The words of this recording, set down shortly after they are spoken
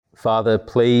Father,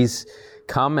 please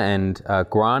come and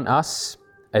grant us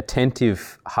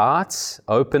attentive hearts,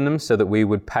 open them so that we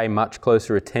would pay much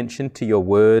closer attention to your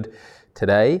word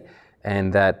today,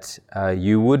 and that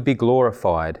you would be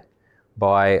glorified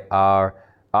by our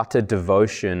utter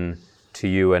devotion to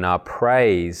you and our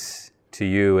praise to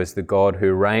you as the God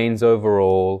who reigns over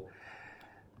all,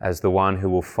 as the one who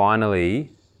will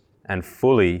finally and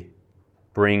fully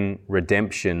bring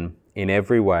redemption in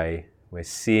every way, where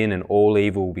sin and all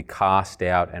evil will be cast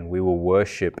out and we will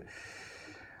worship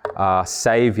our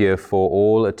Saviour for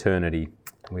all eternity.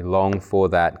 We long for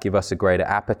that. Give us a greater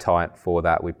appetite for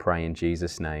that, we pray in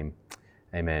Jesus' name.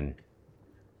 Amen.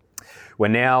 We're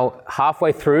now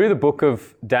halfway through the book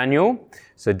of Daniel.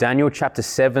 So Daniel chapter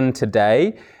 7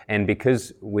 today, and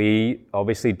because we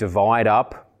obviously divide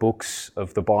up books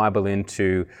of the Bible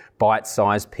into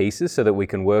bite-sized pieces so that we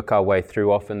can work our way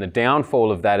through, often the downfall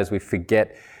of that is we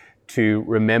forget to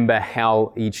remember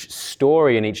how each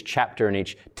story and each chapter and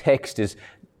each text is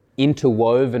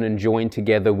interwoven and joined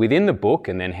together within the book,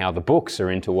 and then how the books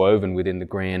are interwoven within the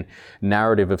grand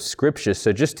narrative of Scripture.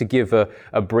 So just to give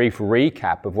a brief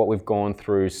recap of what we've gone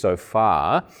through so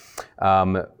far,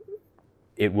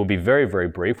 it will be very, very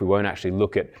brief. We won't actually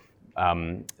look at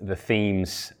the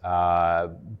themes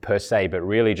per se, but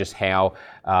really just how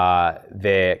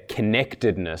their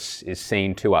connectedness is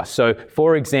seen to us. So,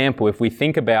 for example, if we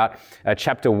think about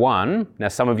chapter 1, now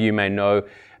some of you may know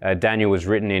Daniel was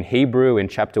written in Hebrew in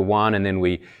chapter 1, and then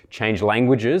we changed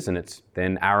languages, and it's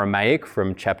then Aramaic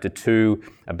from chapter 2,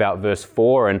 about verse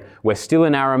 4, and we're still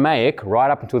in Aramaic right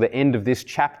up until the end of this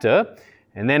chapter,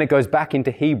 and then it goes back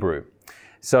into Hebrew.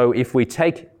 So if we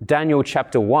take Daniel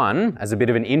chapter 1 as a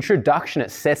bit of an introduction, it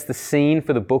sets the scene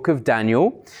for the book of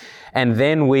Daniel. And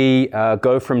then we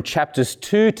go from chapters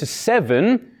 2 to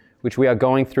 7, which we are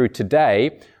going through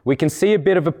today, we can see a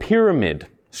bit of a pyramid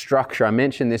structure. I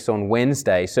mentioned this on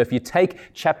Wednesday. So if you take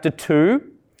chapter 2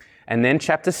 and then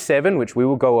chapter 7, which we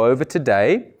will go over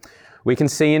today, we can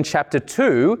see in chapter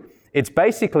 2, it's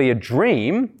basically a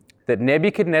dream that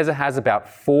Nebuchadnezzar has about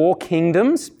 4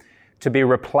 kingdoms to be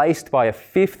replaced by a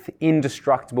 5th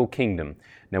indestructible kingdom.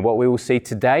 Now what we will see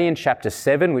today in chapter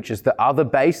 7, which is the other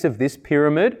base of this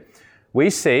pyramid,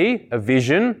 we see a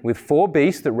vision with 4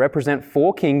 beasts that represent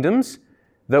 4 kingdoms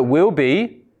that will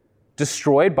be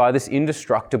destroyed by this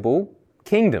indestructible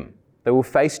kingdom. They will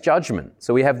face judgment.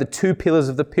 So we have the 2 pillars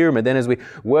of the pyramid. Then as we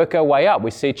work our way up, we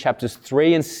see chapters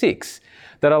 3 and 6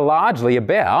 that are largely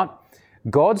about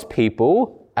God's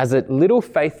people as a little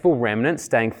faithful remnant,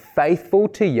 staying faithful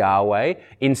to Yahweh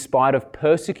in spite of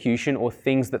persecution or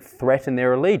things that threaten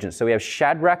their allegiance. So we have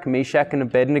Shadrach, Meshach, and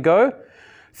Abednego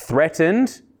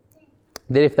threatened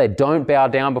that if they don't bow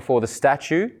down before the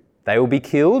statue, they will be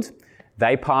killed.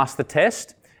 They pass the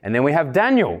test. And then we have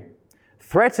Daniel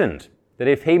threatened that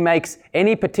if he makes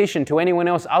any petition to anyone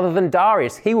else other than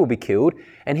Darius, he will be killed,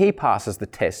 and he passes the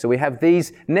test. So we have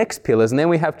these next pillars, and then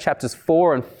we have chapters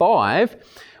 4 and 5,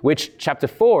 which chapter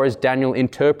 4 is Daniel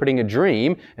interpreting a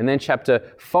dream, and then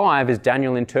chapter 5 is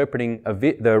Daniel interpreting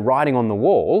the writing on the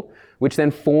wall, which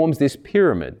then forms this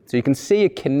pyramid. So you can see a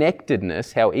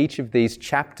connectedness, how each of these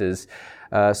chapters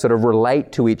sort of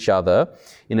relate to each other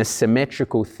in a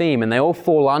symmetrical theme, and they all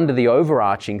fall under the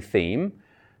overarching theme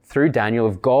through Daniel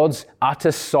of God's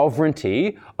utter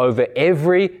sovereignty over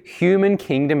every human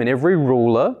kingdom and every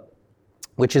ruler,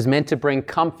 which is meant to bring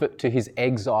comfort to his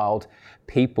exiled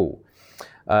people.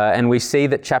 And we see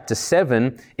that chapter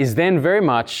 7 is then very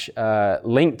much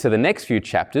linked to the next few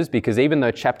chapters, because even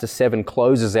though chapter 7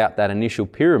 closes out that initial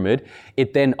pyramid,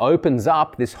 it then opens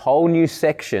up this whole new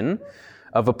section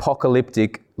of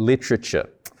apocalyptic literature.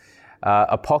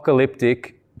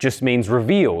 Apocalyptic just means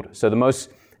revealed. So the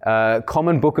most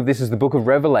common book of this is the book of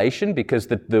Revelation, because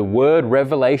the word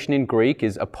revelation in Greek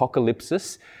is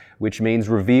apocalypsis, which means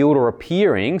revealed or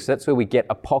appearing. So that's where we get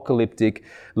apocalyptic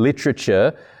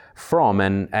literature from.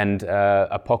 And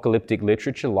apocalyptic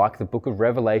literature, like the book of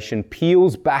Revelation,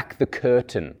 peels back the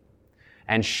curtain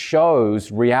and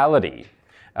shows reality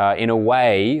in a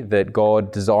way that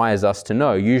God desires us to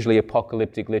know. Usually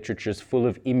apocalyptic literature is full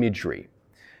of imagery.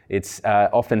 It's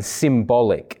often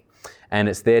symbolic, and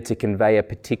it's there to convey a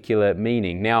particular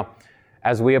meaning. Now,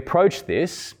 as we approach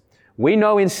this, we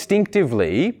know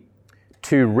instinctively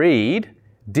to read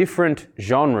different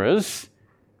genres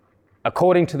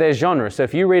according to their genre. So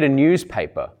if you read a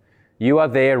newspaper, you are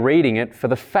there reading it for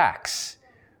the facts.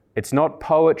 It's not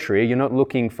poetry. You're not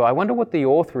looking for, I wonder what the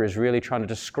author is really trying to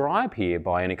describe here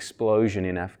by an explosion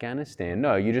in Afghanistan.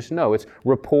 No, you just know it's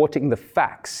reporting the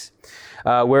facts.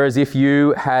 Whereas if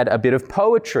you had a bit of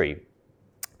poetry,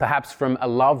 perhaps from a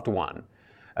loved one,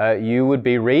 you would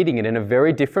be reading it in a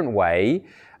very different way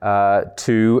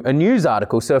to a news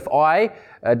article. So if I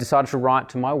decided to write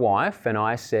to my wife and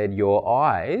I said, "Your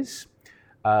eyes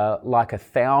like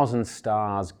 1,000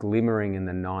 stars glimmering in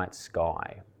the night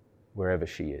sky," wherever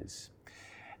she is,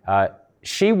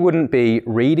 she wouldn't be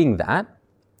reading that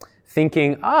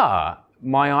thinking,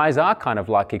 my eyes are kind of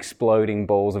like exploding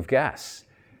balls of gas.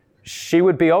 She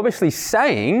would be obviously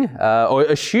saying, or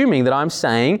assuming that I'm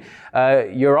saying,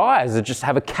 your eyes just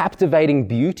have a captivating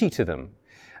beauty to them.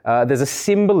 There's a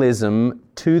symbolism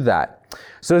to that.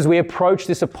 So as we approach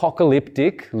this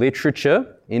apocalyptic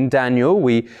literature in Daniel,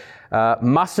 we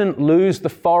mustn't lose the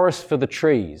forest for the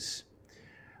trees.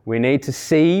 We need to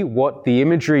see what the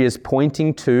imagery is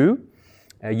pointing to.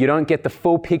 You don't get the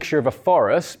full picture of a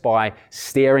forest by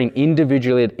staring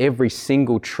individually at every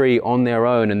single tree on their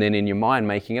own and then in your mind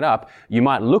making it up. You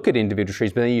might look at individual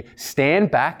trees, but then you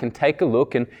stand back and take a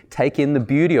look and take in the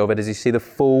beauty of it as you see the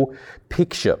full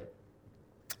picture.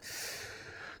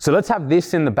 So let's have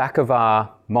this in the back of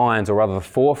our minds, or rather the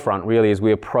forefront really, as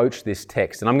we approach this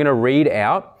text. And I'm going to read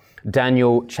out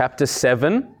Daniel chapter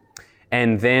 7,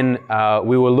 and then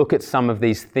we will look at some of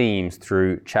these themes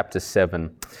through chapter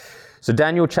 7. So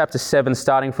Daniel chapter 7,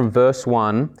 starting from verse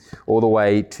 1 all the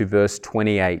way to verse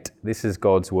 28. This is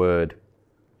God's word.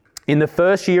 In the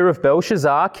first year of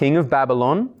Belshazzar, king of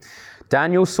Babylon,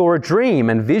 Daniel saw a dream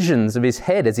and visions of his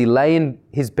head as he lay in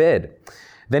his bed.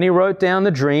 Then he wrote down the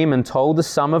dream and told the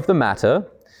sum of the matter.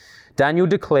 Daniel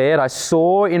declared, "I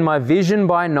saw in my vision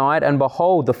by night, and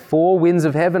behold, the four winds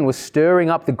of heaven were stirring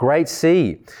up the great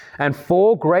sea, and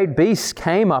four great beasts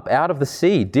came up out of the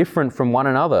sea, different from one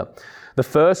another. The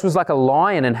first was like a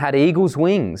lion and had eagle's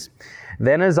wings.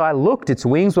 Then as I looked, its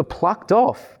wings were plucked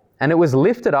off, and it was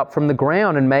lifted up from the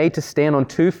ground and made to stand on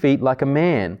 2 feet like a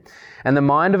man. And the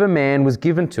mind of a man was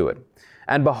given to it.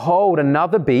 And behold,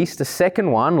 another beast, a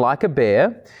second one, like a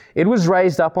bear. It was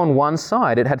raised up on one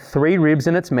side. It had 3 ribs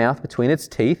in its mouth between its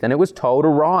teeth, and it was told,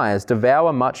 'Arise,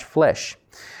 devour much flesh.'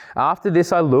 After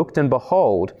this I looked, and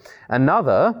behold,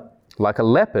 another, like a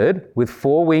leopard, with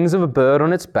 4 wings of a bird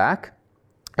on its back.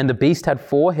 And the beast had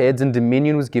 4 heads, and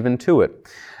dominion was given to it.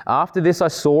 After this I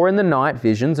saw in the night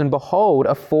visions, and behold,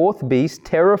 a 4th beast,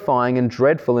 terrifying and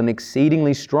dreadful and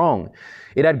exceedingly strong.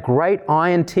 It had great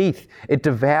iron teeth. It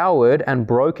devoured and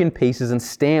broke in pieces and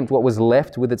stamped what was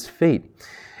left with its feet.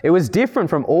 It was different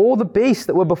from all the beasts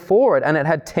that were before it, and it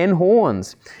had 10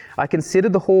 horns. I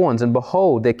considered the horns, and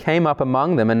behold, there came up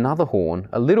among them another horn,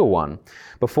 a little one,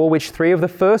 before which 3 of the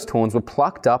first horns were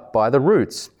plucked up by the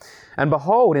roots. And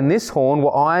behold, in this horn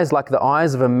were eyes like the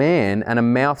eyes of a man, and a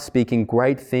mouth speaking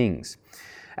great things.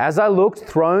 As I looked,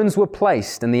 thrones were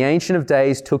placed, and the Ancient of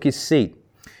Days took his seat.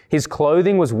 His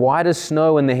clothing was white as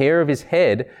snow, and the hair of his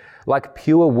head like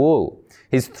pure wool.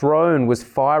 His throne was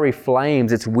fiery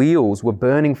flames, its wheels were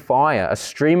burning fire. A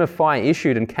stream of fire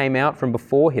issued and came out from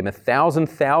before him.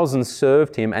 1,000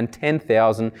 served him, and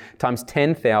 10,000 times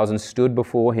 10,000 stood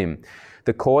before him.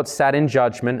 The court sat in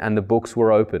judgment, and the books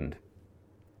were opened.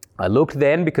 I looked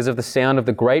then because of the sound of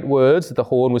the great words that the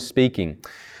horn was speaking.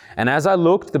 And as I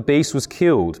looked, the beast was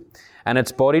killed, and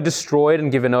its body destroyed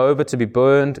and given over to be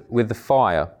burned with the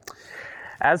fire.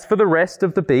 As for the rest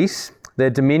of the beasts, their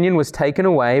dominion was taken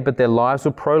away, but their lives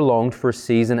were prolonged for a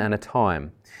season and a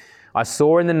time. I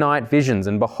saw in the night visions,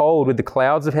 and behold, with the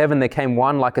clouds of heaven there came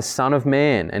one like a son of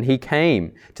man, and he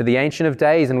came to the Ancient of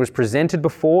Days and was presented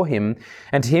before him,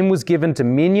 and to him was given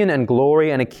dominion and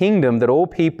glory and a kingdom that all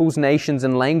peoples, nations,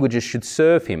 and languages should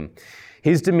serve him.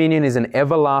 His dominion is an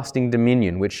everlasting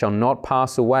dominion which shall not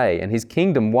pass away, and his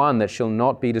kingdom one that shall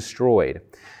not be destroyed.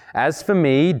 As for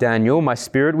me, Daniel, my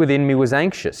spirit within me was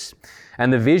anxious,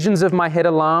 and the visions of my head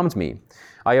alarmed me.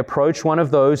 I approached one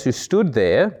of those who stood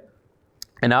there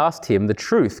and asked him the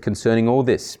truth concerning all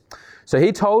this. So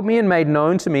he told me and made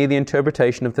known to me the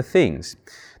interpretation of the things.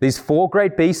 These 4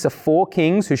 great beasts are 4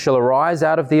 kings who shall arise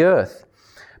out of the earth.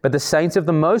 But the saints of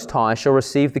the Most High shall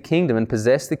receive the kingdom and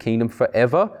possess the kingdom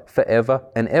forever, forever,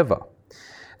 and ever.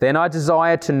 Then I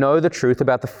desired to know the truth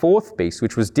about the 4th beast,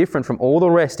 which was different from all the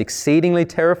rest, exceedingly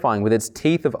terrifying, with its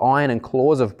teeth of iron and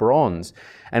claws of bronze,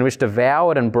 and which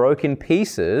devoured and broke in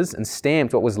pieces and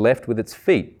stamped what was left with its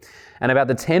feet. And about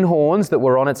the 10 horns that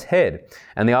were on its head,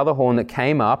 and the other horn that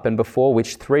came up, and before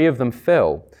which 3 of them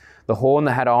fell. The horn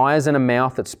that had eyes and a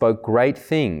mouth that spoke great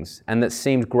things, and that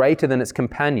seemed greater than its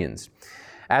companions.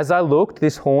 As I looked,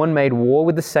 this horn made war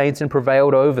with the saints and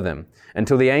prevailed over them,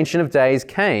 until the Ancient of Days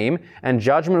came, and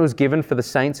judgment was given for the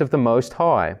saints of the Most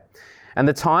High. And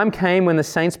the time came when the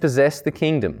saints possessed the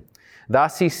kingdom.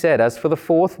 Thus he said, as for the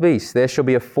 4th beast, there shall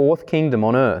be a 4th kingdom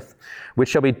on earth, which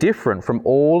shall be different from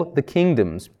all the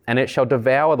kingdoms, and it shall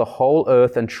devour the whole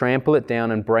earth and trample it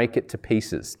down and break it to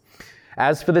pieces.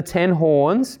 As for the 10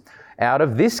 horns, out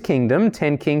of this kingdom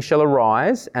 10 kings shall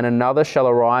arise, and another shall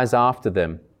arise after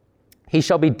them. He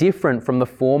shall be different from the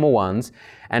former ones,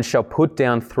 and shall put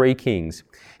down 3 kings.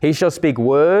 He shall speak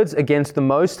words against the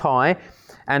Most High,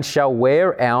 and shall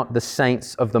wear out the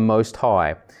saints of the Most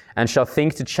High, and shall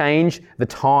think to change the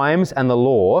times and the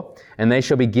law, and they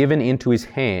shall be given into his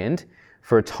hand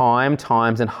for a time,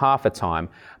 times, and half a time.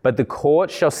 But the court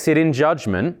shall sit in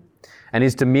judgment, and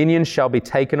his dominion shall be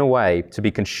taken away, to be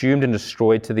consumed and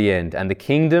destroyed to the end. And the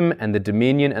kingdom and the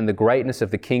dominion and the greatness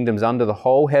of the kingdoms under the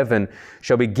whole heaven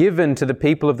shall be given to the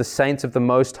people of the saints of the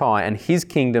Most High, and his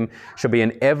kingdom shall be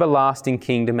an everlasting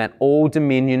kingdom, and all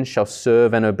dominion shall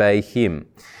serve and obey him.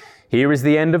 Here is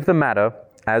the end of the matter.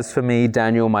 As for me,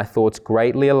 Daniel, my thoughts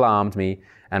greatly alarmed me,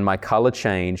 and my color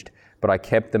changed, but I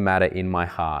kept the matter in my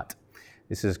heart.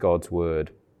 This is God's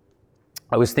word.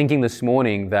 I was thinking this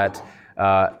morning that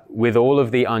with all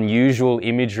of the unusual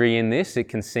imagery in this, it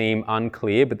can seem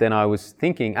unclear, but then I was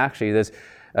thinking, actually, there's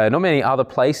not many other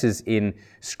places in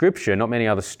Scripture, not many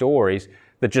other stories,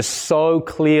 that just so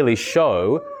clearly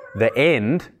show the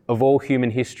end of all human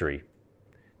history.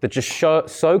 That just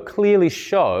so clearly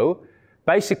show,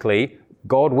 basically,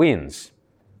 God wins.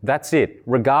 That's it.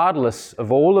 Regardless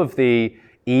of all of the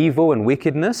evil and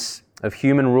wickedness of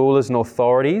human rulers and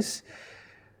authorities,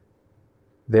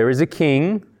 there is a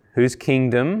king whose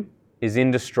kingdom is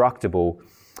indestructible.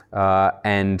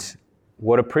 And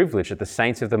what a privilege that the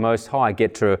saints of the Most High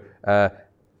get to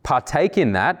partake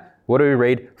in that. What do we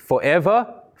read?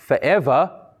 Forever,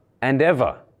 forever, and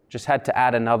ever. Just had to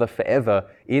add another forever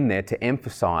in there to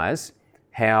emphasize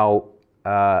how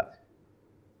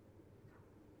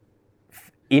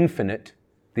infinite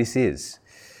this is.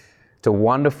 It's a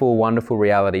wonderful, wonderful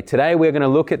reality. Today we're going to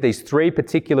look at these 3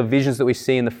 particular visions that we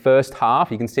see in the first half.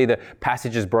 You can see the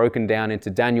passages broken down into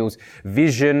Daniel's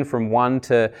vision from 1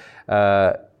 to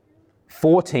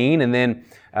 14, and then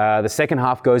the second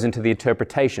half goes into the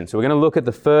interpretation. So we're going to look at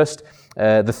the first,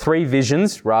 the 3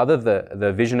 visions, rather,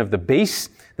 the vision of the beast,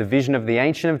 the vision of the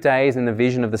Ancient of Days, and the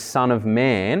vision of the Son of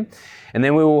Man. And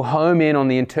then we will home in on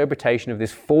the interpretation of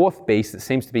this 4th beast that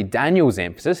seems to be Daniel's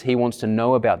emphasis. He wants to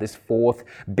know about this 4th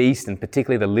beast, and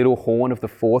particularly the little horn of the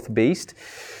 4th beast,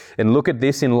 and look at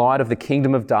this in light of the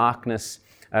kingdom of darkness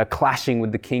clashing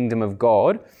with the kingdom of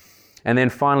God. And then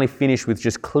finally finish with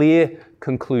just clear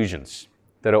conclusions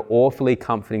that are awfully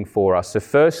comforting for us. So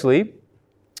firstly,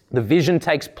 the vision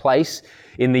takes place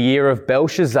in the year of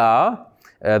Belshazzar,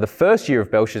 the first year of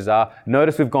Belshazzar.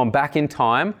 Notice we've gone back in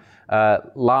time.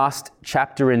 Last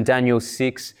chapter in Daniel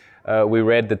 6, we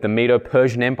read that the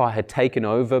Medo-Persian Empire had taken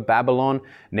over Babylon.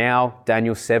 Now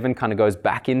Daniel 7 kind of goes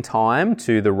back in time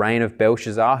to the reign of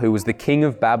Belshazzar, who was the king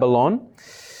of Babylon.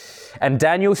 And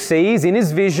Daniel sees in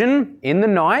his vision, in the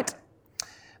night,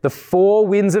 the 4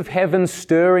 winds of heaven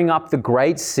stirring up the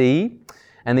great sea,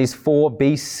 and these 4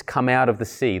 beasts come out of the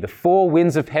sea. The 4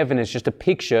 winds of heaven is just a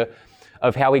picture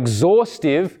of how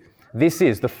exhaustive this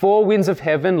is. The 4 winds of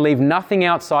heaven leave nothing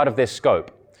outside of their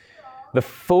scope. The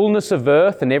fullness of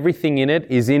earth and everything in it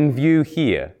is in view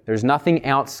here. There's nothing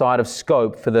outside of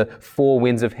scope for the 4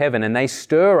 winds of heaven, and they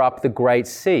stir up the great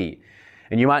sea.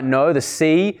 And you might know the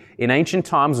sea in ancient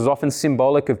times was often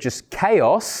symbolic of just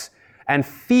chaos and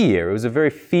fear. It was a very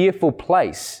fearful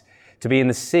place to be in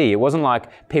the sea. It wasn't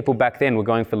like people back then were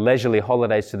going for leisurely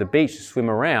holidays to the beach to swim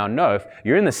around. No, if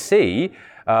you're in the sea,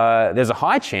 there's a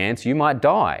high chance you might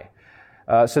die.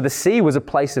 So the sea was a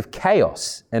place of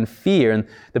chaos and fear, and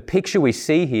the picture we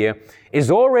see here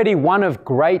is already one of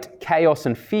great chaos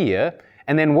and fear,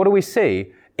 and then what do we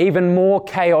see? Even more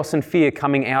chaos and fear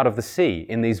coming out of the sea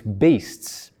in these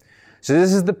beasts. So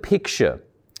this is the picture.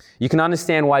 You can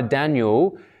understand why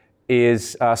Daniel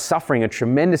is suffering a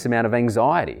tremendous amount of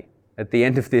anxiety at the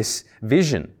end of this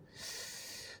vision.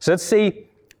 So let's see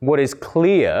what is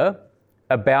clear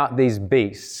about these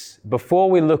beasts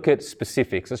before we look at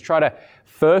specifics. Let's try to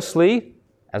firstly,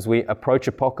 as we approach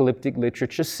apocalyptic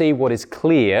literature, see what is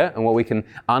clear and what we can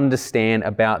understand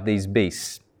about these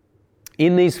beasts.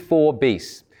 In these 4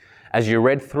 beasts, as you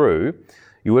read through,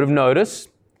 you would have noticed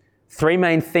 3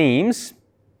 main themes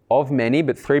of many,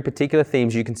 but 3 particular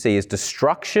themes you can see is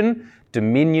destruction,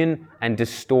 dominion, and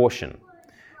distortion.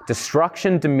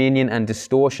 Destruction, dominion, and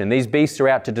distortion. These beasts are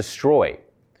out to destroy.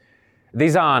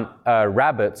 These aren't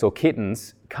rabbits or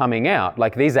kittens coming out.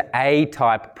 Like, these are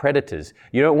A-type predators.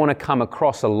 You don't want to come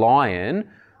across a lion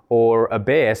or a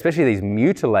bear, especially these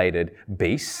mutilated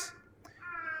beasts.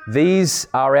 These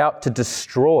are out to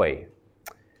destroy.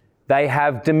 They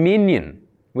have dominion.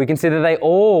 We consider they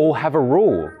all have a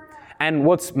rule. And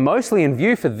what's mostly in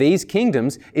view for these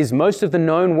kingdoms is most of the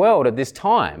known world at this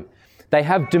time. They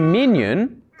have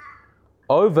dominion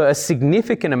over a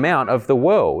significant amount of the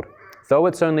world. Though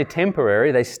it's only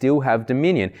temporary, they still have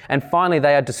dominion. And finally,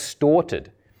 they are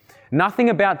distorted. Nothing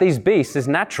about these beasts is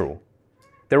natural.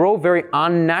 They're all very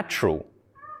unnatural.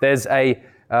 There's a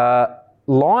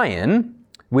lion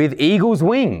with eagle's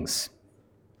wings.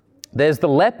 There's the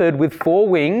leopard with 4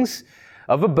 wings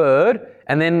of a bird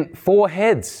and then 4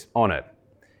 heads on it.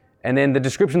 And then the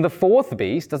description of the 4th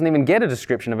beast doesn't even get a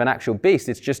description of an actual beast.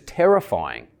 It's just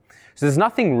terrifying. So there's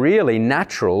nothing really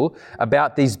natural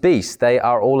about these beasts. They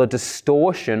are all a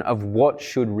distortion of what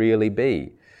should really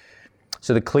be.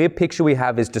 So the clear picture we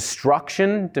have is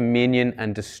destruction, dominion,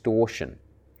 and distortion.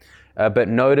 But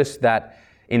notice that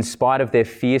in spite of their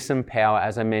fearsome power,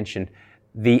 as I mentioned,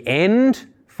 the end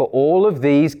for all of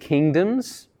these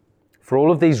kingdoms, for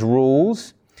all of these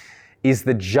rules, is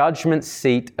the judgment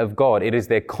seat of God. It is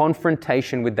their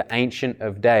confrontation with the Ancient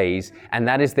of Days, and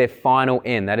that is their final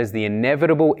end. That is the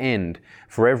inevitable end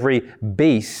for every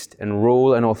beast and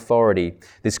rule and authority,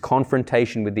 this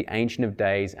confrontation with the Ancient of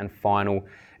Days and final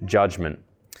judgment.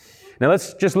 Now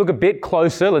let's just look a bit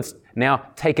closer. Let's now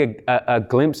take a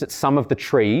glimpse at some of the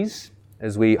trees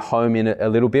as we home in a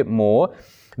little bit more.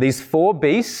 These 4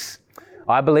 beasts,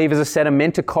 I believe, as I said, are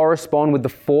meant to correspond with the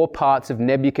 4 parts of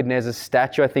Nebuchadnezzar's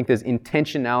statue. I think there's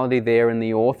intentionality there in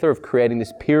the author of creating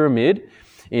this pyramid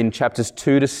in chapters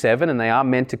 2 to 7, and they are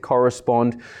meant to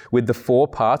correspond with the 4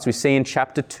 parts. We see in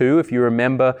chapter 2, if you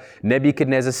remember,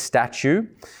 Nebuchadnezzar's statue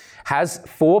has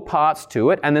 4 parts to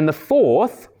it, and then the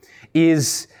 4th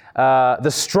is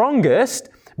the strongest,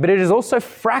 but it is also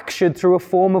fractured through a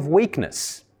form of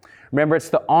weakness. Remember, it's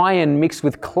the iron mixed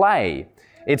with clay.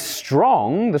 It's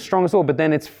strong, the strongest of all, but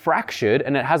then it's fractured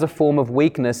and it has a form of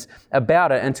weakness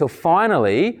about it until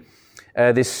finally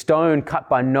this stone cut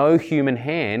by no human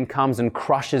hand comes and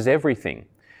crushes everything.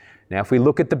 Now, if we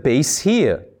look at the beasts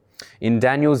here, in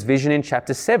Daniel's vision in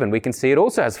chapter 7, we can see it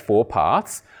also has 4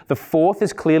 parts. The 4th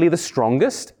is clearly the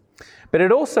strongest, but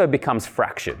it also becomes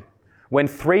fractured when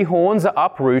 3 horns are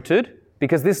uprooted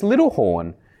because this little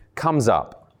horn comes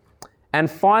up. And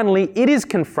finally, it is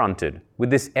confronted with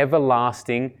this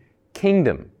everlasting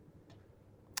kingdom.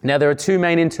 Now, there are 2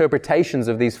 main interpretations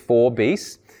of these 4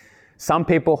 beasts. Some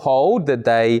people hold that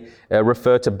they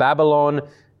refer to Babylon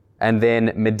and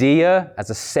then Media as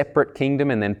a separate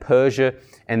kingdom, and then Persia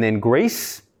and then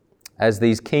Greece as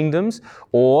these kingdoms,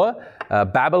 or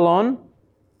Babylon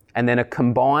and then a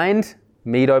combined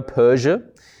Medo-Persia,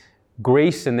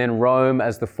 Greece and then Rome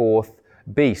as the 4th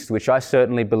beast, which I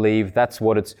certainly believe that's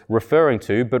what it's referring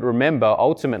to. But remember,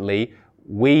 ultimately,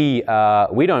 we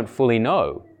don't fully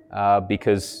know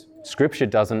because Scripture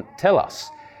doesn't tell us.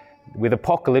 With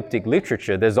apocalyptic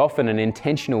literature, there's often an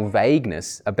intentional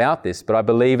vagueness about this, but I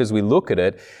believe as we look at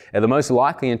it, the most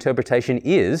likely interpretation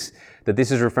is that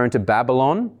this is referring to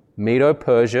Babylon,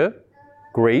 Medo-Persia,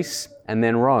 Greece, and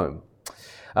then Rome.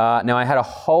 Now, I had a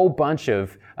whole bunch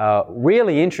of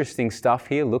really interesting stuff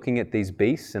here looking at these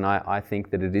beasts, and I think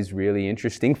that it is really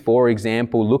interesting. For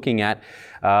example, looking at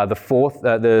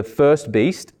the first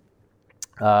beast,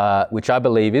 which I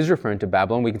believe is referring to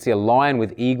Babylon. We can see a lion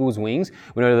with eagle's wings.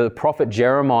 We know that the prophet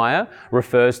Jeremiah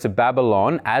refers to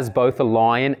Babylon as both a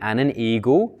lion and an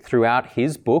eagle throughout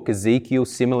his book. Ezekiel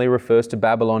similarly refers to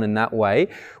Babylon in that way.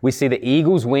 We see the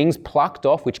eagle's wings plucked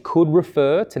off, which could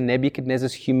refer to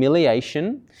Nebuchadnezzar's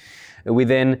humiliation. We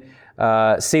then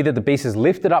see that the beast is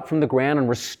lifted up from the ground and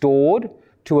restored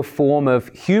to a form of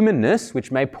humanness,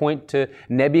 which may point to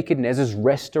Nebuchadnezzar's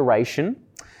restoration.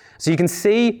 So you can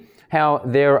see how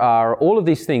there are all of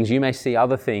these things. You may see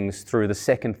other things through the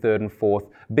 2nd, 3rd, and 4th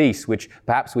beasts, which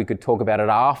perhaps we could talk about it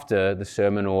after the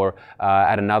sermon or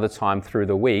at another time through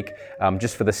the week.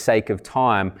 Just for the sake of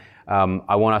time,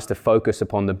 I want us to focus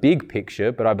upon the big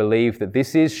picture, but I believe that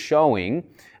this is showing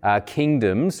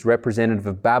kingdoms representative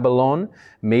of Babylon,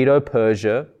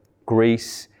 Medo-Persia,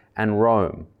 Greece, and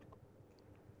Rome.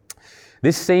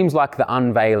 This seems like the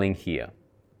unveiling here.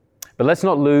 But let's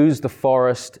not lose the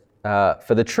forest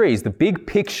for the trees. The big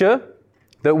picture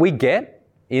that we get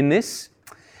in this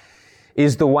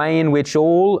is the way in which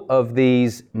all of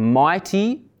these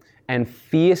mighty and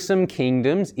fearsome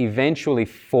kingdoms eventually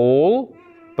fall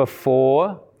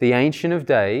before the Ancient of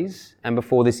Days and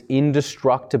before this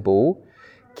indestructible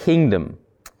kingdom.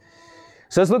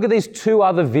 So let's look at these 2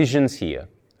 other visions here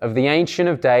of the Ancient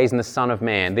of Days and the Son of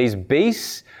Man. These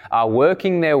beasts are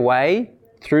working their way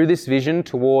through this vision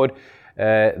toward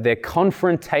their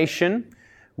confrontation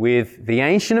with the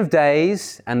Ancient of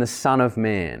Days and the Son of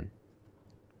Man.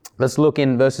 Let's look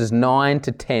in verses 9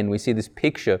 to 10. We see this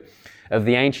picture of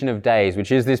the Ancient of Days,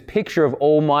 which is this picture of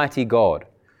Almighty God.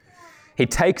 He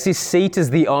takes his seat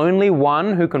as the only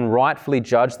one who can rightfully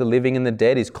judge the living and the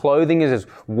dead. His clothing is as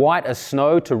white as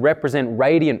snow to represent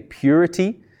radiant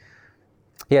purity.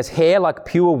 He has hair like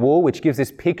pure wool, which gives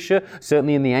this picture,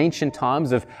 certainly in the ancient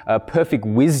times, of perfect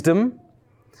wisdom.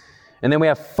 And then we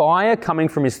have fire coming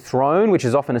from his throne, which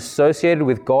is often associated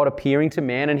with God appearing to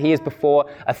man. And he is before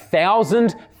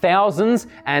 1,000, thousands,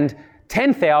 and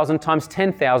 10,000 times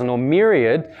 10,000, or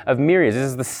myriad of myriads. This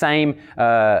is the same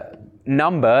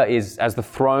number as the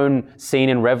throne seen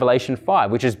in Revelation 5,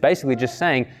 which is basically just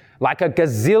saying like a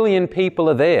gazillion people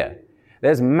are there.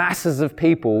 There's masses of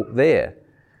people there.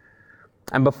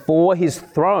 And before his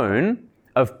throne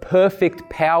of perfect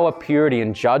power, purity,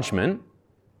 and judgment,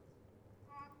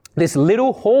 this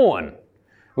little horn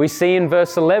we see in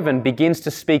verse 11 begins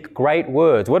to speak great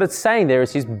words. What it's saying there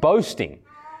is he's boasting.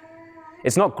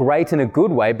 It's not great in a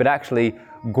good way, but actually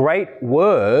great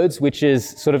words, which is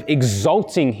sort of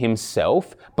exalting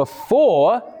himself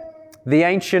before the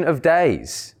Ancient of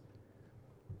Days.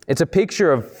 It's a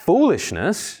picture of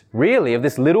foolishness, really, of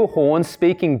this little horn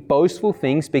speaking boastful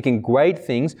things, speaking great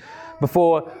things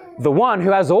before the one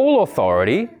who has all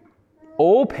authority,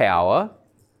 all power,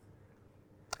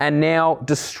 and now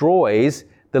destroys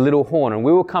the little horn. And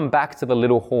we will come back to the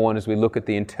little horn as we look at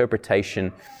the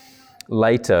interpretation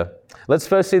later. Let's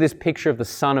first see this picture of the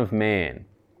Son of Man.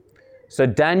 So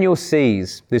Daniel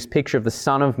sees this picture of the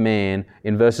Son of Man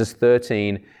in verses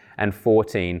 13 and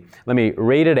 14. Let me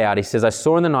read it out. He says, I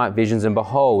saw in the night visions, and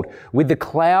behold, with the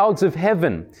clouds of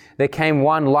heaven there came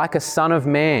one like a son of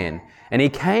man. And he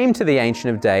came to the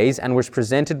Ancient of Days and was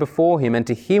presented before him, and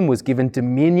to him was given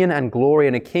dominion and glory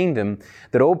and a kingdom,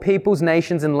 that all peoples,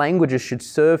 nations, and languages should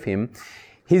serve him.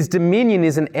 His dominion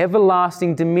is an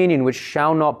everlasting dominion which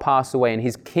shall not pass away, and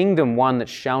his kingdom one that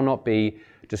shall not be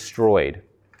destroyed.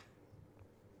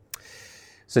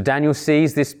 So Daniel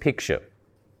sees this picture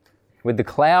with the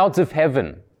clouds of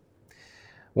heaven,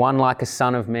 one like a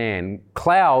son of man.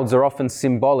 Clouds are often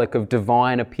symbolic of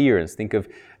divine appearance. Think of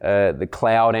the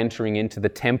cloud entering into the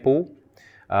temple.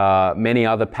 Many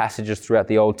other passages throughout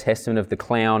the Old Testament of the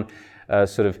cloud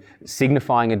sort of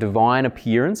signifying a divine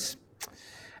appearance.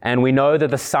 And we know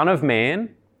that the Son of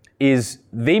Man is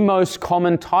the most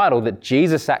common title that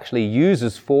Jesus actually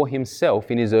uses for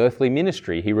himself in his earthly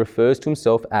ministry. He refers to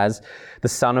himself as the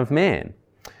Son of Man.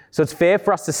 So it's fair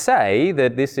for us to say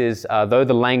that this is, though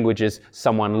the language is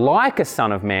someone like a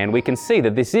son of man, we can see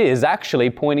that this is actually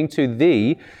pointing to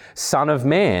the Son of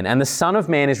Man. And the Son of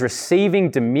Man is receiving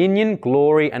dominion,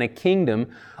 glory, and a kingdom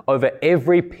over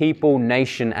every people,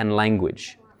 nation, and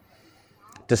language.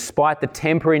 Despite the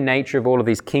temporary nature of all of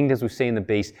these kingdoms we see in the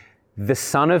beast, the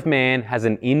Son of Man has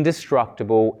an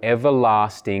indestructible,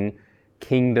 everlasting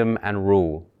kingdom and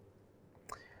rule.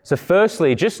 So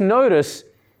firstly, just notice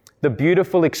the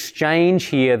beautiful exchange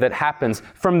here that happens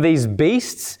from these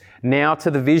beasts now to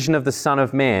the vision of the Son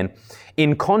of Man.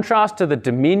 In contrast to the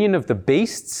dominion of the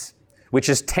beasts, which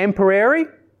is temporary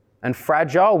and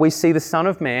fragile, we see the Son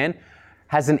of Man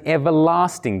has an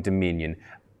everlasting dominion.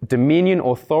 Dominion,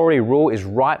 authority, rule is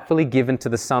rightfully given to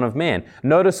the Son of Man.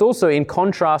 Notice also in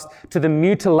contrast to the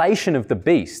mutilation of the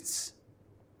beasts.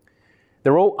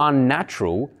 They're all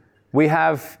unnatural. We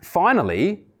have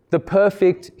finally the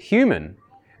perfect human.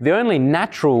 The only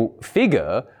natural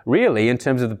figure, really, in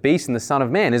terms of the beast and the Son of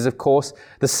Man is, of course,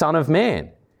 the Son of Man.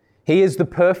 He is the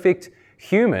perfect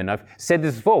human. I've said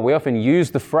this before. We often use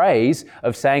the phrase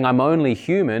of saying, I'm only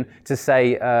human, to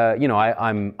say,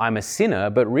 I'm a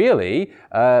sinner. But really,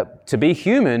 to be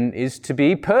human is to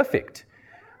be perfect.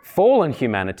 Fallen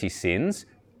humanity sins.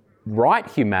 Right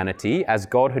humanity, as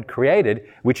God had created,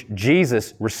 which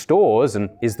Jesus restores and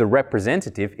is the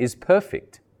representative, is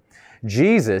perfect.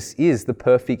 Jesus is the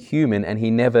perfect human and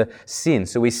he never sins.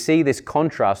 So we see this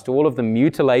contrast to all of the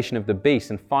mutilation of the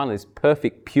beast and finally this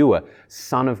perfect, pure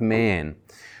Son of Man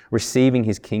receiving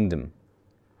his kingdom.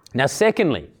 Now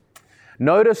secondly,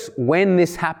 notice when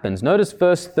this happens. Notice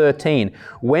verse 13.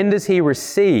 When does he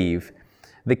receive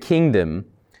the kingdom?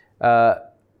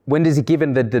 When does he give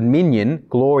him the dominion,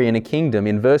 glory, and a kingdom?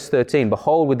 In verse 13,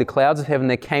 behold, with the clouds of heaven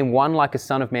there came one like a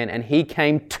son of man, and he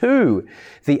came to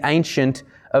the Ancient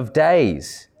of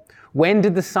Days. When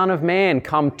did the Son of Man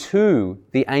come to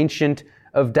the Ancient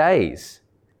of Days?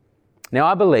 Now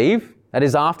I believe that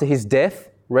is after his death,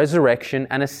 resurrection,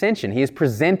 and ascension. He is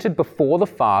presented before the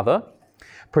Father,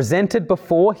 presented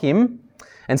before him,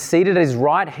 and seated at his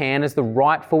right hand as the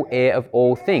rightful heir of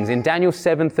all things. In Daniel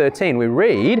 7:13 we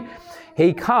read,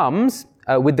 he comes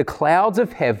with the clouds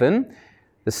of heaven.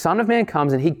 The Son of Man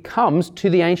comes and he comes to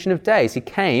the Ancient of Days. He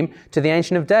came to the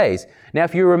Ancient of Days. Now,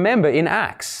 if you remember in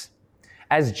Acts,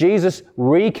 as Jesus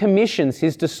recommissions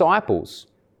his disciples,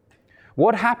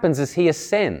 What happens as he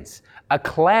ascends? A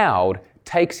cloud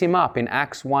takes him up in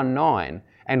Acts 1:9.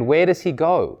 And where does he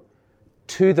go?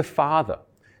 To the Father,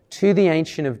 to the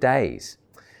Ancient of Days.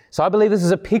 So I believe this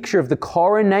is a picture of the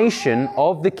coronation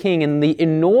of the King and the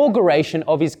inauguration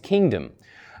of his kingdom.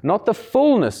 Not the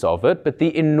fullness of it, but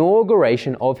the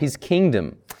inauguration of his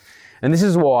kingdom. And this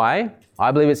is why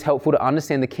I believe it's helpful to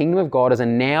understand the kingdom of God as a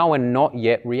now and not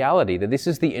yet reality, that this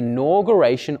is the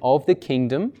inauguration of the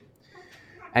kingdom,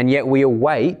 and yet we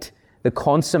await the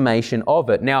consummation of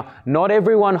it. Now, not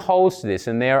everyone holds to this,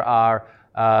 and there are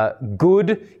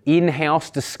good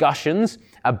in-house discussions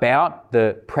about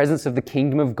the presence of the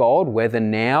kingdom of God, whether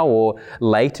now or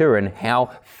later, and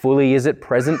how fully is it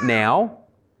present now.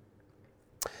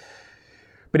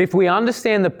 But if we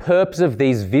understand the purpose of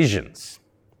these visions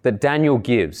that Daniel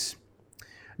gives,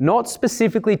 not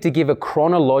specifically to give a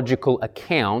chronological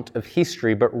account of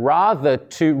history, but rather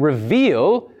to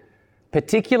reveal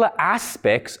particular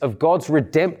aspects of God's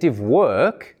redemptive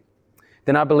work,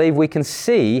 then I believe we can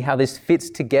see how this fits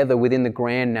together within the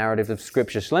grand narrative of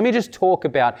Scripture. So let me just talk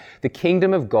about the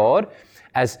kingdom of God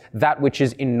as that which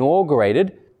is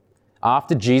inaugurated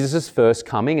after Jesus' first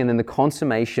coming, and then the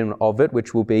consummation of it,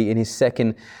 which will be in his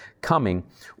second coming.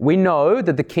 We know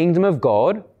that the kingdom of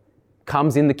God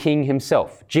comes in the King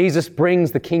himself. Jesus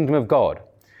brings the kingdom of God.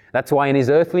 That's why in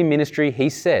his earthly ministry he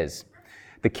says,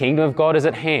 the kingdom of God is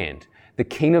at hand. The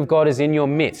kingdom of God is in your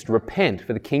midst. Repent,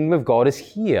 for the kingdom of God is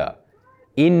here.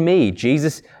 In me,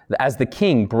 Jesus, as the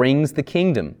King, brings the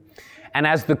kingdom. And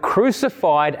as the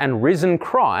crucified and risen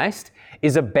Christ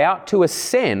is about to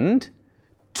ascend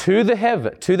to the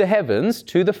heavens,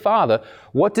 to the Father,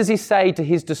 what does he say to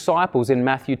his disciples in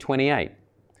Matthew 28?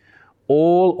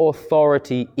 All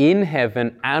authority in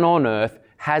heaven and on earth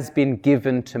has been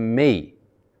given to me.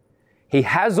 He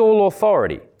has all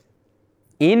authority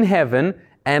in heaven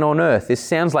and on earth. This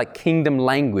sounds like kingdom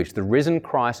language. The risen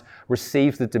Christ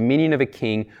receives the dominion of a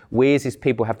king. We as his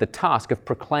people have the task of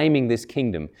proclaiming this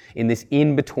kingdom in this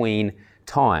in-between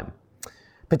time.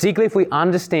 Particularly if we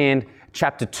understand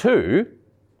chapter 2,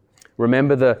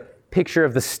 remember the picture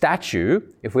of the statue,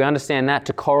 if we understand that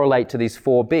to correlate to these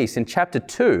four beasts. In chapter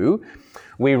 2,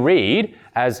 we read,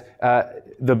 as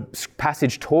the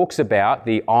passage talks about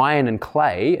the iron and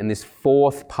clay and this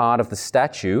fourth part of the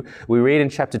statue, we read in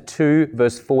chapter 2,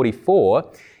 verse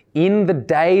 44, in the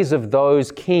days of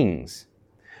those kings,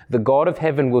 the God of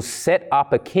heaven will set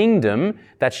up a kingdom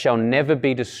that shall never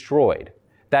be destroyed.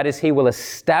 That is, he will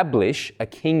establish a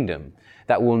kingdom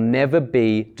that will never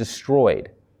be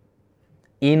destroyed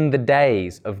in the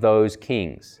days of those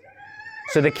kings.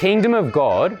 So the kingdom of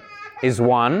God is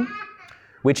one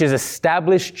which is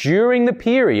established during the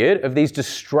period of these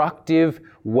destructive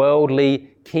worldly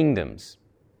kingdoms.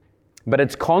 But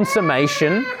its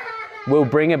consummation will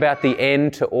bring about the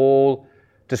end to all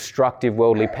destructive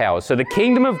worldly powers. So the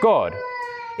kingdom of God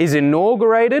is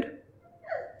inaugurated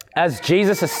as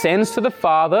Jesus ascends to the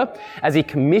Father, as he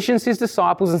commissions his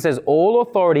disciples and says, all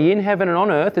authority in heaven and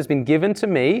on earth has been given to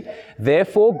me,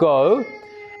 therefore go.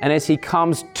 And as he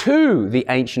comes to the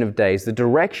Ancient of Days, the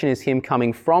direction is him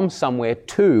coming from somewhere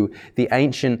to the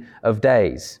Ancient of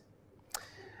Days.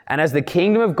 And as the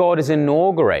kingdom of God is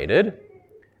inaugurated,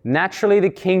 naturally the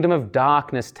kingdom of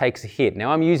darkness takes a hit.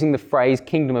 Now I'm using the phrase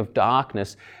kingdom of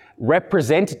darkness,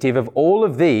 representative of all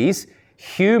of these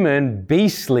human,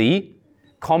 beastly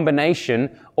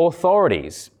combination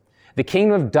authorities. The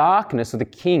kingdom of darkness, or the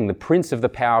king, the prince of the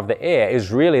power of the air,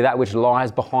 is really that which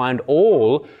lies behind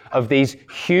all of these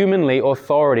humanly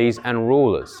authorities and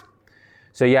rulers.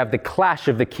 So you have the clash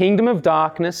of the kingdom of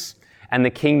darkness and the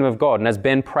kingdom of God. And as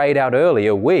Ben prayed out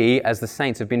earlier, we, as the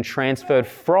saints, have been transferred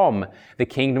from the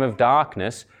kingdom of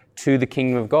darkness to the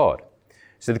kingdom of God.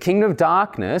 So the kingdom of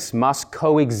darkness must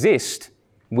coexist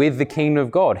with the kingdom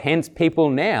of God. Hence, people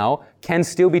now can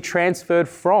still be transferred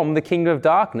from the kingdom of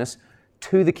darkness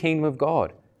to the kingdom of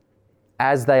God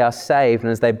as they are saved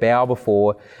and as they bow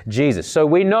before Jesus. So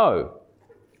we know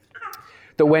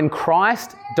that when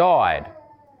Christ died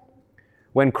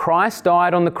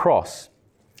on the cross,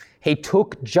 he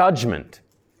took judgment.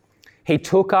 He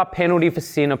took our penalty for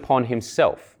sin upon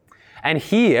himself. And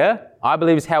here, I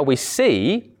believe, is how we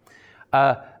see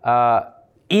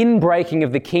inbreaking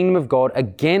of the kingdom of God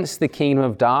against the kingdom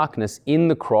of darkness in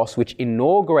the cross, which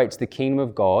inaugurates the kingdom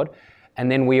of God, and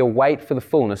then we await for the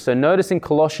fullness. So notice in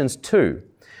Colossians 2,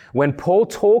 when Paul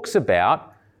talks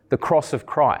about the cross of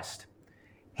Christ,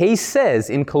 he says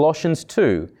in Colossians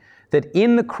 2 that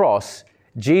in the cross,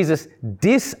 Jesus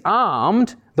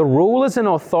disarmed the rulers and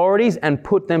authorities and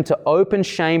put them to open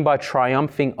shame by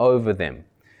triumphing over them.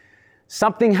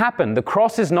 Something happened. The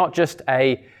cross is not just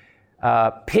a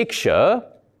picture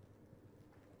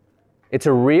It's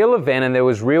a real event, and there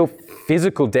was real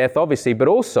physical death, obviously, but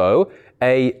also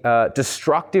a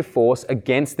destructive force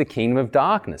against the kingdom of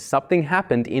darkness. Something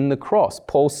happened in the cross.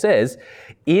 Paul says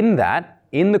in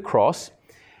the cross,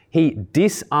 he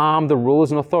disarmed the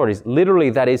rulers and authorities. Literally,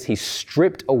 that is, he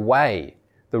stripped away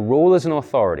the rulers and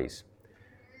authorities,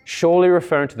 surely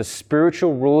referring to the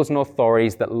spiritual rulers and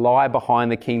authorities that lie behind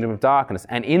the kingdom of darkness.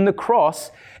 And in the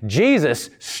cross, Jesus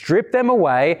stripped them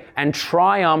away and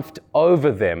triumphed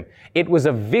over them. It was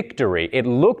a victory. It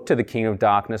looked to the king of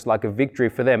darkness like a victory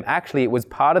for them. Actually, it was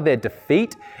part of their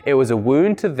defeat. It was a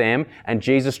wound to them, and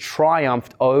Jesus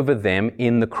triumphed over them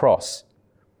in the cross.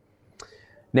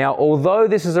 Now, although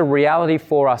this is a reality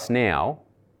for us now,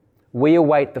 we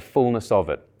await the fullness of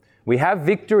it. We have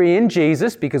victory in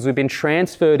Jesus because we've been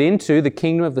transferred into the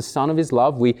kingdom of the Son of His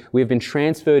love. We have been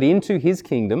transferred into His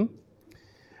kingdom,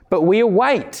 but we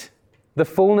await the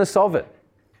fullness of it.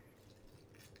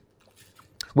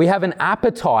 We have an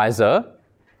appetizer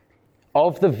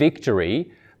of the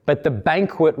victory, but the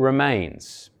banquet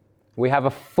remains. We have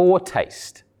a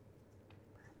foretaste,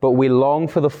 but we long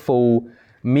for the full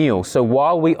meal. So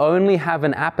while we only have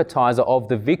an appetizer of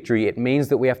the victory, it means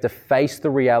that we have to face the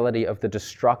reality of the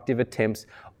destructive attempts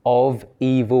of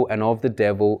evil and of the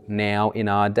devil now in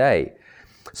our day.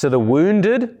 So the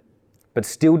wounded but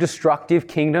still destructive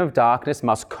kingdom of darkness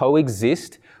must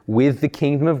coexist with the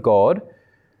kingdom of God,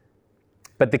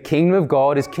 but the kingdom of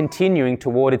God is continuing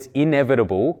toward its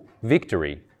inevitable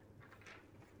victory.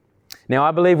 Now,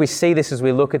 I believe we see this as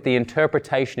we look at the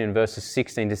interpretation in verses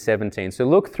 16 to 17. So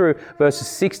look through verses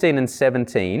 16 and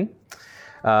 17.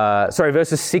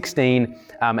 Verses 16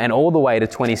 and all the way to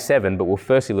 27, but we'll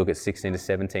firstly look at 16 to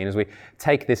 17 as we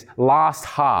take this last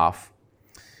half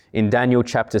in Daniel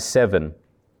chapter 7.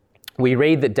 We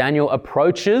read that Daniel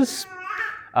approaches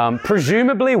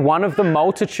presumably one of the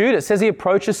multitude. It says he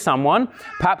approaches someone.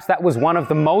 Perhaps that was one of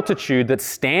the multitude that's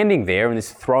standing there in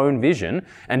this throne vision.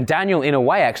 And Daniel, in a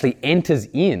way, actually enters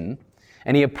in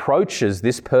and he approaches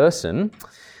this person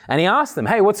and he asks them,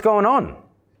 hey, what's going on?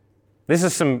 This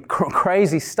is some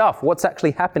crazy stuff. What's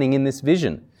actually happening in this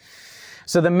vision?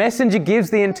 So the messenger gives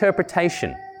the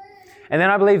interpretation. And then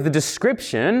I believe the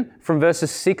description from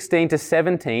verses 16 to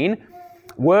 17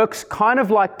 works kind of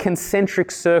like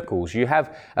concentric circles. You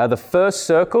have the first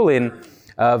circle in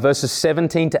verses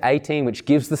 17 to 18, which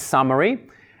gives the summary,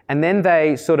 and then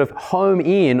they sort of home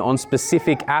in on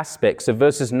specific aspects. So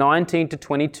verses 19 to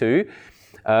 22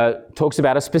 talks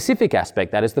about a specific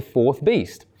aspect, that is the fourth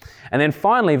beast. And then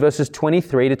finally, verses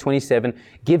 23 to 27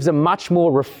 gives a much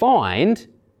more refined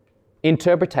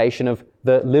interpretation of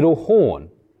the little horn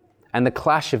and the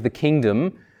clash of the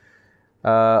kingdom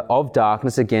of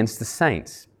darkness against the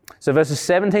saints. So verses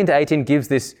 17 to 18 gives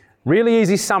this really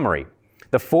easy summary.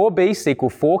 The four beasts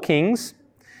equal four kings,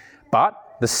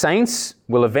 but the saints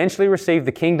will eventually receive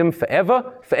the kingdom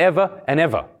forever, forever, and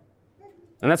ever.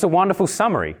 And that's a wonderful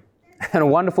summary and a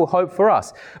wonderful hope for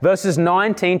us. Verses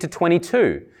 19 to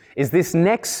 22 is this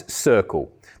next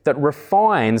circle that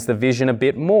refines the vision a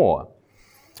bit more,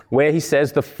 where he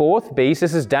says the fourth beast,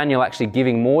 this is Daniel actually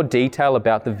giving more detail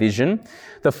about the vision.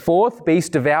 The fourth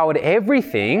beast devoured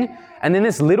everything, and then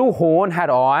this little horn had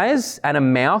eyes and a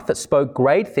mouth that spoke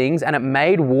great things, and it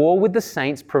made war with the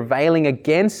saints, prevailing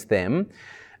against them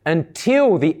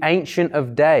until the Ancient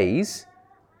of Days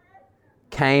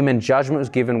came and judgment was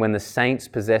given when the saints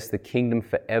possessed the kingdom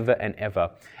forever and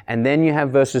ever. And then you have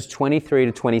verses 23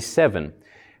 to 27,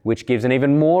 which gives an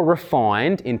even more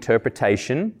refined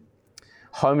interpretation,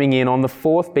 homing in on the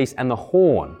fourth beast and the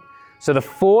horn. So the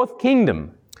fourth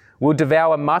kingdom will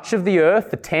devour much of the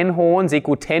earth. The 10 horns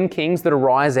equal 10 kings that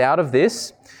arise out of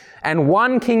this. And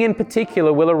one king in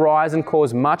particular will arise and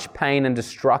cause much pain and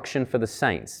destruction for the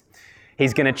saints.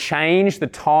 He's going to change the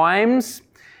times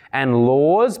and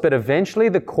laws, but eventually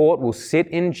the court will sit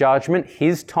in judgment.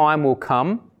 His time will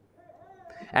come,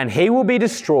 and he will be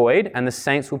destroyed, and the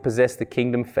saints will possess the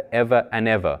kingdom forever and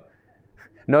ever.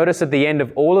 Notice at the end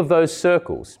of all of those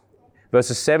circles,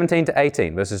 verses 17 to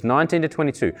 18, verses 19 to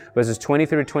 22, verses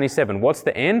 23 to 27, what's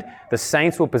the end? The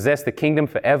saints will possess the kingdom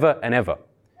forever and ever.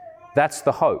 That's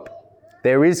the hope.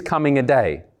 There is coming a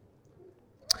day.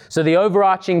 So the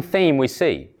overarching theme we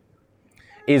see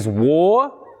is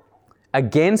war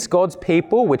against God's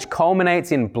people, which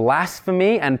culminates in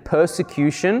blasphemy and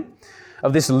persecution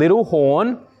of this little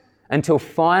horn until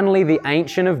finally the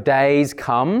Ancient of Days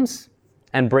comes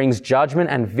and brings judgment,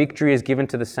 and victory is given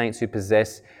to the saints who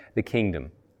possess the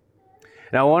kingdom.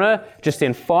 Now I want to, just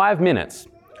in 5 minutes,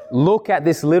 look at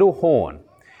this little horn.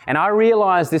 And I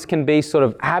realize this can be sort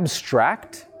of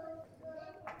abstract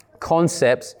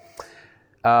concepts,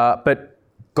 but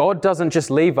God doesn't just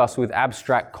leave us with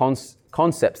abstract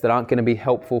concepts that aren't going to be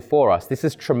helpful for us. This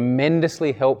is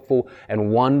tremendously helpful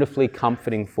and wonderfully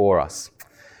comforting for us.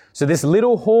 So this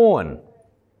little horn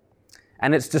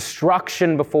and its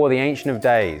destruction before the Ancient of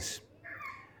Days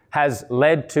has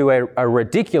led to a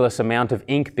ridiculous amount of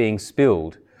ink being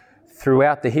spilled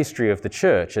throughout the history of the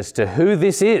church as to who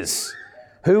this is.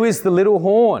 Who is the little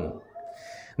horn?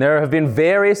 There have been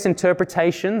various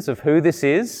interpretations of who this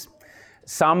is.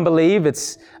 Some believe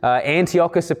it's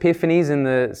Antiochus Epiphanes in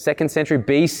the 2nd century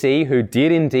BC, who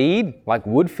did indeed,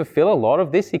 would fulfill a lot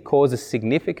of this. He caused a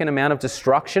significant amount of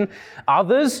destruction.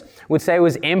 Others would say it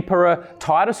was Emperor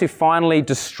Titus, who finally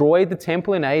destroyed the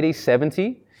temple in AD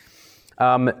 70.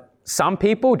 Some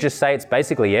people just say it's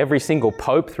basically every single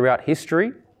pope throughout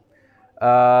history.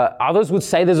 Others would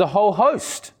say there's a whole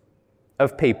host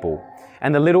of people.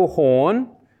 And the little horn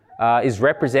is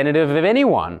representative of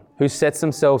anyone who sets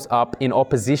themselves up in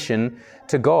opposition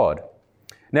to God.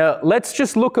 Now, let's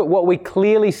just look at what we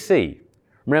clearly see.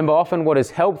 Remember, often what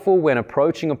is helpful when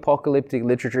approaching apocalyptic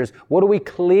literature is, what do we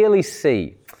clearly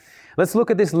see? Let's look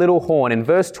at this little horn. In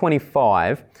verse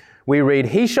 25, we read,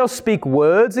 "He shall speak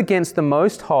words against the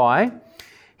Most High.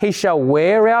 He shall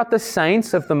wear out the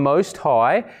saints of the Most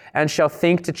High, and shall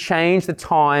think to change the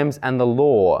times and the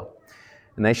law.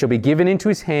 And they shall be given into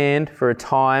his hand for a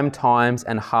time, times,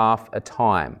 and half a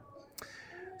time."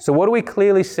 So what do we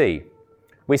clearly see?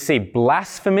 We see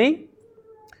blasphemy,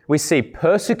 we see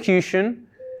persecution,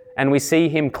 and we see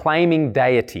him claiming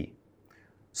deity.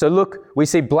 So look, we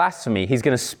see blasphemy. He's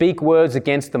going to speak words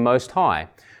against the Most High.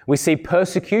 We see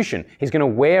persecution. He's going to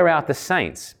wear out the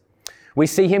saints. We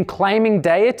see him claiming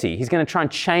deity. He's going to try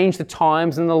and change the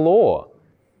times and the law,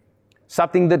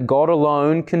 something that God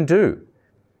alone can do.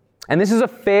 And this is a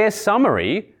fair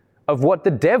summary of what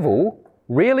the devil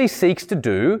really seeks to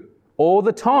do all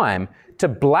the time, to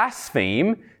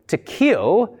blaspheme, to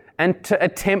kill, and to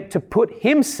attempt to put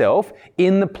himself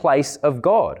in the place of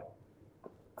God.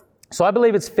 So I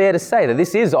believe it's fair to say that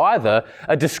this is either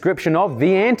a description of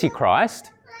the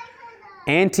Antichrist.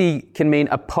 Anti can mean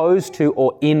opposed to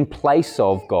or in place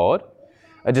of God.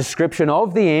 A description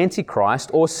of the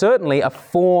Antichrist, or certainly a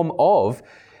form of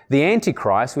the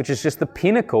Antichrist, which is just the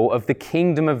pinnacle of the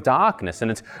kingdom of darkness.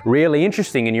 And it's really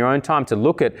interesting in your own time to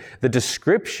look at the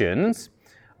descriptions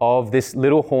of this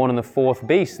little horn and the fourth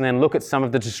beast, and then look at some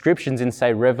of the descriptions in,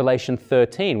 say, Revelation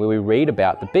 13, where we read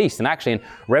about the beast. And actually in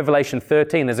Revelation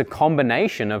 13, there's a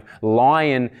combination of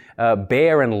lion,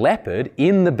 bear, and leopard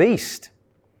in the beast.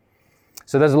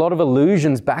 So there's a lot of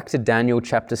allusions back to Daniel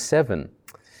chapter 7.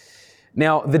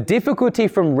 Now, the difficulty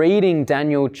from reading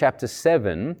Daniel chapter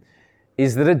 7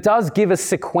 is that it does give a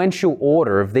sequential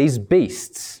order of these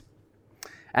beasts.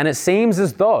 And it seems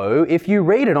as though, if you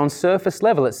read it on surface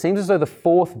level, it seems as though the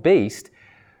fourth beast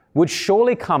would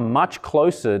surely come much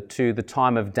closer to the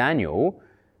time of Daniel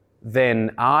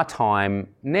than our time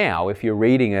now, if you're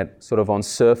reading it sort of on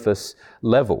surface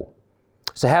level.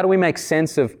 So how do we make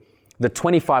sense of the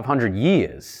 2,500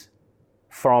 years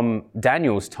from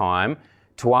Daniel's time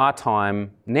to our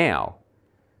time now?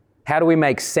 How do we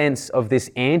make sense of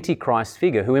this Antichrist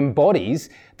figure who embodies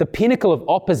the pinnacle of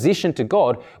opposition to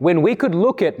God, when we could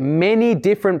look at many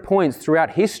different points throughout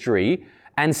history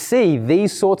and see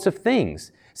these sorts of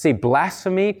things? See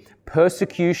blasphemy,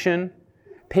 persecution,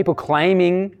 people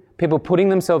putting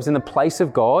themselves in the place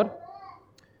of God.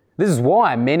 This is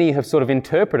why many have sort of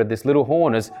interpreted this little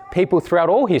horn as people throughout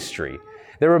all history.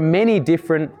 There are many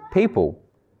different people.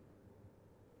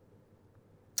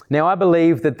 Now, I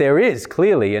believe that there is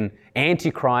clearly an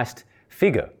Antichrist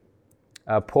figure.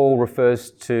 Paul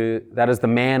refers to that as the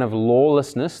man of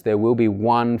lawlessness. There will be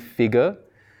one figure.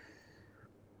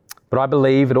 But I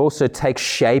believe it also takes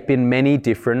shape in many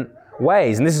different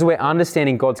ways. And this is where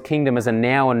understanding God's kingdom as a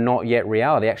now and not yet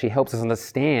reality actually helps us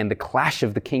understand the clash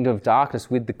of the kingdom of darkness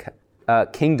with the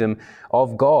kingdom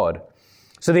of God.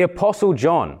 So the Apostle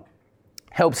John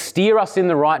helps steer us in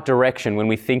the right direction when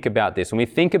we think about this. When we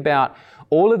think about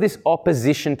all of this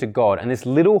opposition to God and this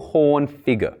little horn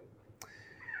figure,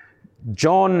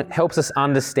 John helps us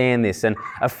understand this. And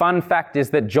a fun fact is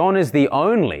that John is the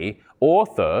only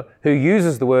author who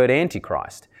uses the word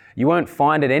Antichrist. You won't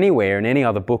find it anywhere in any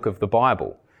other book of the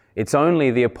Bible. It's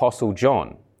only the Apostle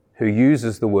John who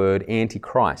uses the word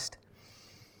Antichrist.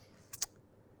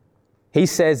 He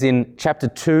says in chapter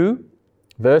 2,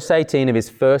 verse 18 of his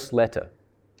first letter,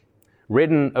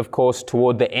 written, of course,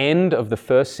 toward the end of the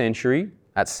first century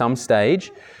at some stage,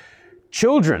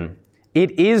 "Children,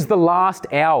 it is the last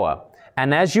hour,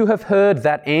 and as you have heard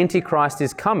that Antichrist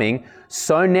is coming,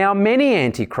 so now many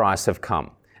Antichrists have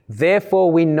come.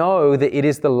 Therefore we know that it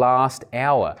is the last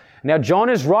hour." Now John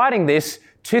is writing this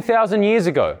 2,000 years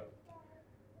ago.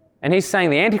 And he's saying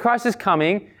the Antichrist is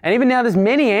coming, and even now there's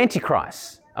many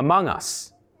Antichrists among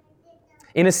us.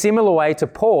 In a similar way to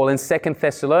Paul in 2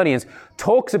 Thessalonians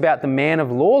talks about the man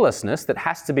of lawlessness that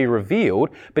has to be revealed,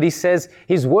 but he says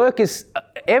his work is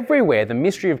everywhere. The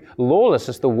mystery of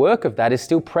lawlessness, the work of that is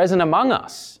still present among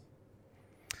us.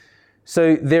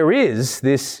 So there is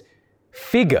this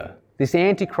figure, this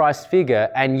Antichrist figure,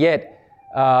 and yet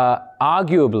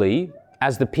arguably,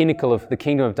 as the pinnacle of the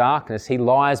kingdom of darkness, he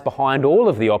lies behind all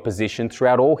of the opposition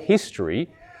throughout all history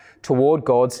toward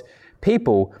God's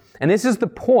people. And this is the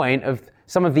point of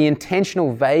some of the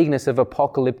intentional vagueness of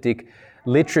apocalyptic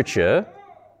literature,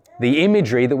 the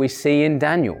imagery that we see in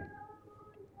Daniel.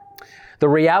 The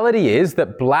reality is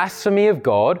that blasphemy of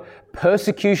God,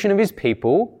 persecution of his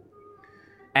people,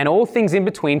 and all things in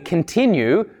between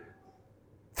continue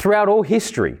throughout all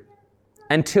history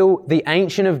until the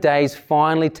Ancient of Days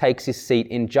finally takes his seat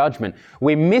in judgment.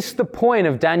 We miss the point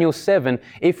of Daniel 7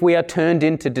 if we are turned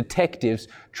into detectives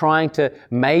trying to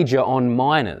major on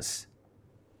minors,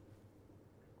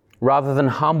 rather than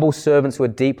humble servants who are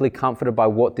deeply comforted by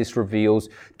what this reveals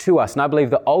to us. And I believe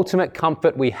the ultimate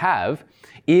comfort we have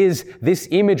is this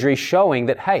imagery showing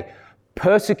that, hey,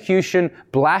 persecution,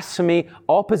 blasphemy,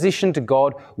 opposition to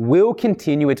God will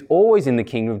continue. It's always in the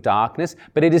kingdom of darkness,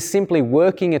 but it is simply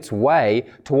working its way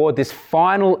toward this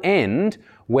final end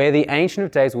where the Ancient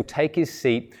of Days will take his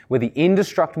seat, where the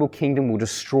indestructible kingdom will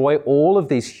destroy all of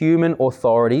these human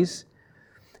authorities,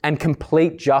 and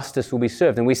complete justice will be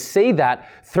served. And we see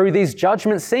that through these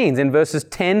judgment scenes. In verses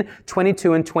 10,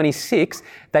 22, and 26,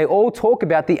 they all talk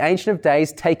about the Ancient of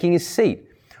Days taking his seat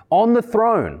on the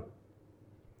throne.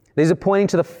 These are pointing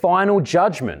to the final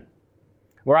judgment,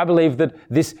 where I believe that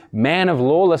this man of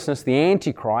lawlessness, the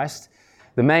Antichrist,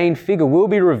 the main figure, will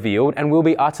be revealed and will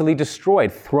be utterly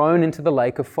destroyed, thrown into the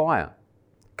lake of fire,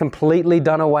 completely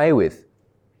done away with.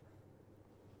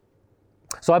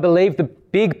 So I believe the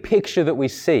big picture that we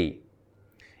see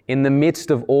in the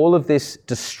midst of all of this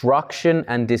destruction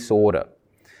and disorder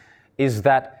is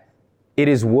that it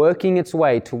is working its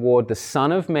way toward the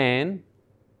Son of Man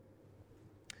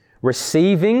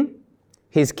receiving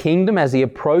his kingdom as he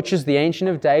approaches the Ancient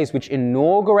of Days, which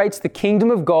inaugurates the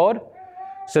kingdom of God,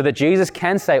 so that Jesus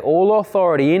can say, all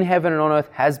authority in heaven and on earth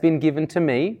has been given to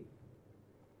me.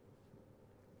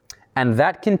 And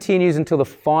that continues until the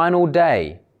final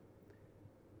day,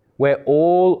 where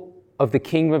all of the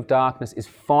kingdom of darkness is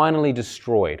finally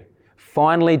destroyed,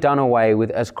 finally done away with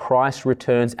as Christ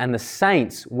returns, and the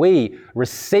saints, we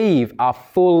receive our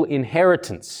full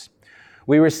inheritance.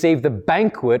 We receive the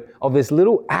banquet of this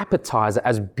little appetizer,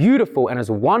 as beautiful and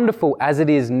as wonderful as it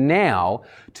is now,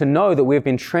 to know that we've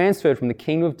been transferred from the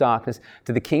kingdom of darkness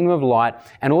to the kingdom of light,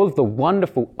 and all of the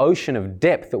wonderful ocean of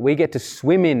depth that we get to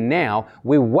swim in now.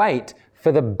 We wait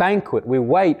for the banquet. We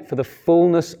wait for the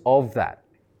fullness of that.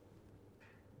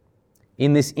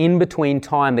 In this in-between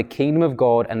time, the kingdom of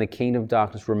God and the kingdom of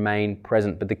darkness remain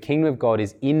present, but the kingdom of God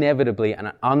is inevitably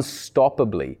and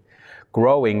unstoppably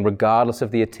growing regardless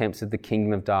of the attempts of the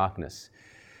kingdom of darkness.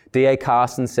 D.A.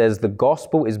 Carson says, the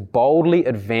gospel is boldly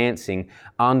advancing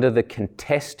under the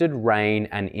contested reign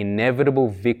and inevitable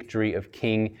victory of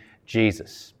King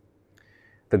Jesus.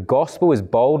 The gospel is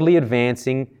boldly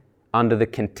advancing under the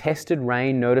contested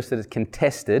reign, notice that it's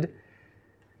contested,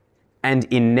 and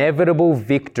inevitable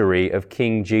victory of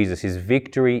King Jesus. His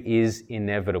victory is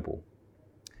inevitable.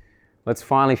 Let's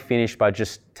finally finish by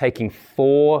just taking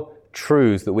 4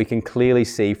 truths that we can clearly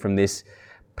see from this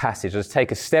passage. Let's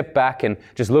take a step back and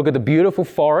just look at the beautiful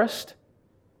forest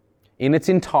in its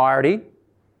entirety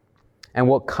and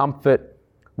what comfort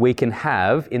we can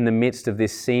have in the midst of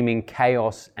this seeming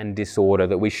chaos and disorder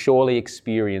that we surely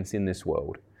experience in this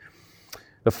world.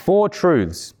 The 4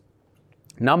 truths.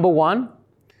 Number 1,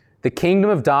 the kingdom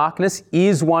of darkness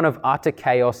is one of utter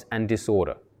chaos and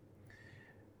disorder.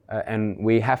 And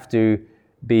we have to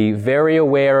be very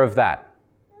aware of that.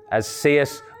 As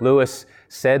C.S. Lewis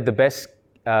said, the best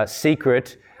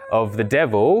secret of the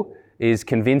devil is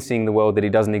convincing the world that he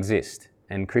doesn't exist.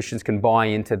 And Christians can buy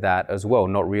into that as well,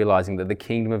 not realizing that the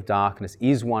kingdom of darkness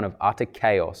is one of utter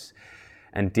chaos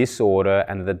and disorder,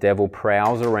 and the devil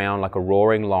prowls around like a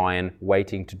roaring lion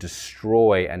waiting to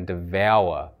destroy and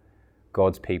devour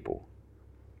God's people.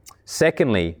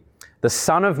 Secondly, the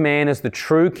Son of Man is the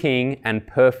true King and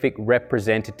perfect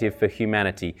representative for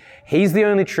humanity. He's the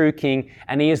only true King,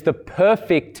 and he is the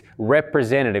perfect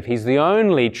representative. He's the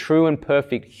only true and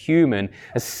perfect human,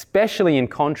 especially in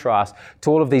contrast to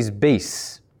all of these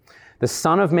beasts. The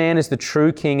Son of Man is the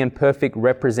true King and perfect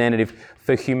representative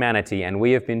for humanity, and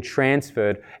we have been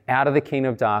transferred out of the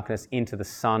kingdom of darkness into the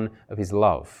Son of his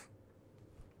love.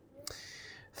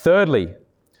 Thirdly,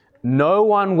 No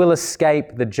one will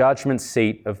escape the judgment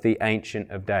seat of the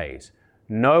Ancient of Days.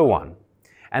 No one.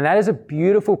 And that is a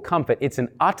beautiful comfort. It's an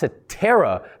utter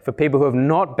terror for people who have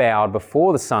not bowed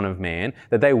before the Son of Man,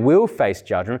 that they will face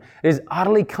judgment. It is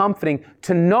utterly comforting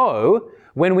to know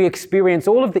when we experience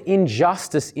all of the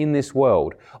injustice in this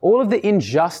world, all of the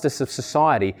injustice of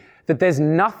society, that there's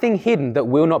nothing hidden that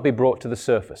will not be brought to the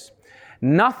surface.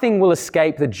 Nothing will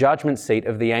escape the judgment seat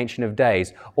of the Ancient of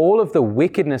Days. All of the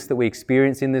wickedness that we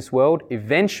experience in this world,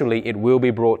 eventually it will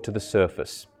be brought to the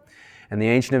surface. And the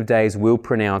Ancient of Days will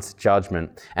pronounce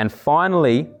judgment. And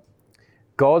finally,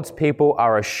 God's people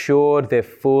are assured their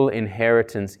full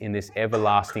inheritance in this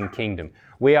everlasting kingdom.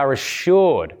 We are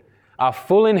assured our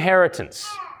full inheritance.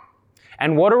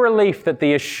 And what a relief that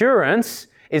the assurance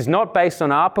is not based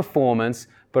on our performance,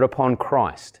 but upon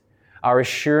Christ. Our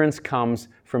assurance comes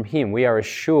from Him. We are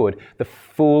assured the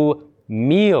full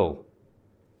meal,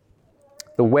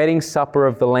 the wedding supper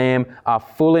of the Lamb, our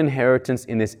full inheritance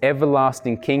in this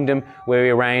everlasting kingdom where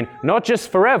we reign not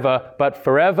just forever, but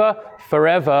forever,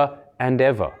 forever and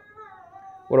ever.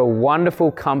 What a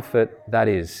wonderful comfort that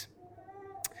is.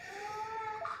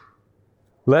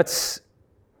 Let's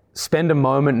spend a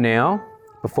moment now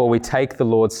before we take the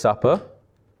Lord's Supper,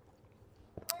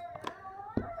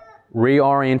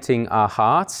 reorienting our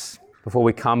hearts before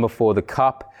we come before the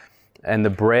cup and the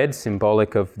bread,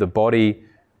 symbolic of the body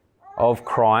of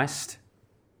Christ,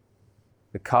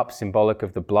 the cup symbolic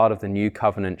of the blood of the new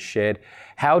covenant shed.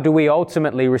 How do we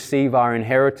ultimately receive our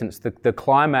inheritance? The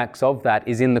climax of that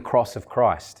is in the cross of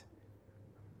Christ,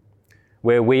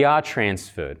 where we are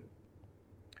transferred,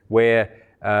 where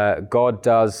God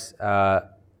does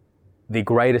the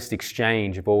greatest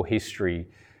exchange of all history.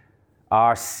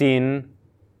 Our sin,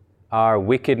 our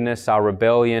wickedness, our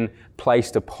rebellion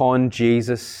placed upon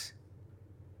Jesus,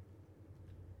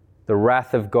 the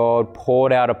wrath of God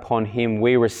poured out upon Him.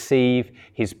 We receive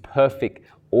His perfect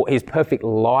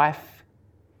life.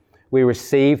 We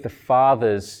receive the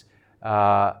Father's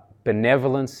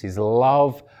benevolence, His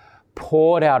love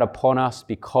poured out upon us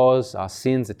because our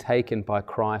sins are taken by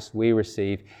Christ. We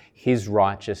receive His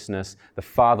righteousness. The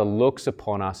Father looks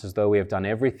upon us as though we have done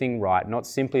everything right, not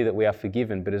simply that we are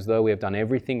forgiven, but as though we have done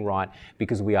everything right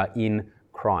because we are in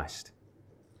Christ.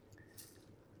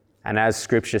 And as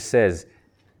Scripture says,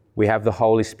 we have the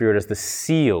Holy Spirit as the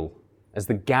seal, as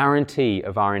the guarantee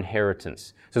of our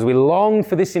inheritance. So as we long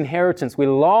for this inheritance, we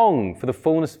long for the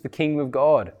fullness of the kingdom of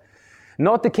God.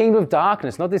 Not the kingdom of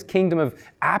darkness, not this kingdom of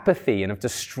apathy and of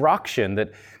destruction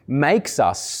that makes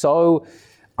us so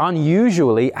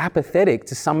unusually apathetic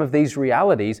to some of these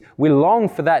realities. We long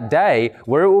for that day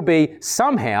where it will be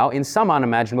somehow, in some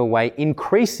unimaginable way,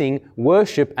 increasing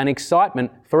worship and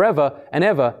excitement forever and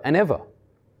ever and ever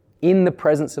in the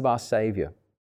presence of our Savior.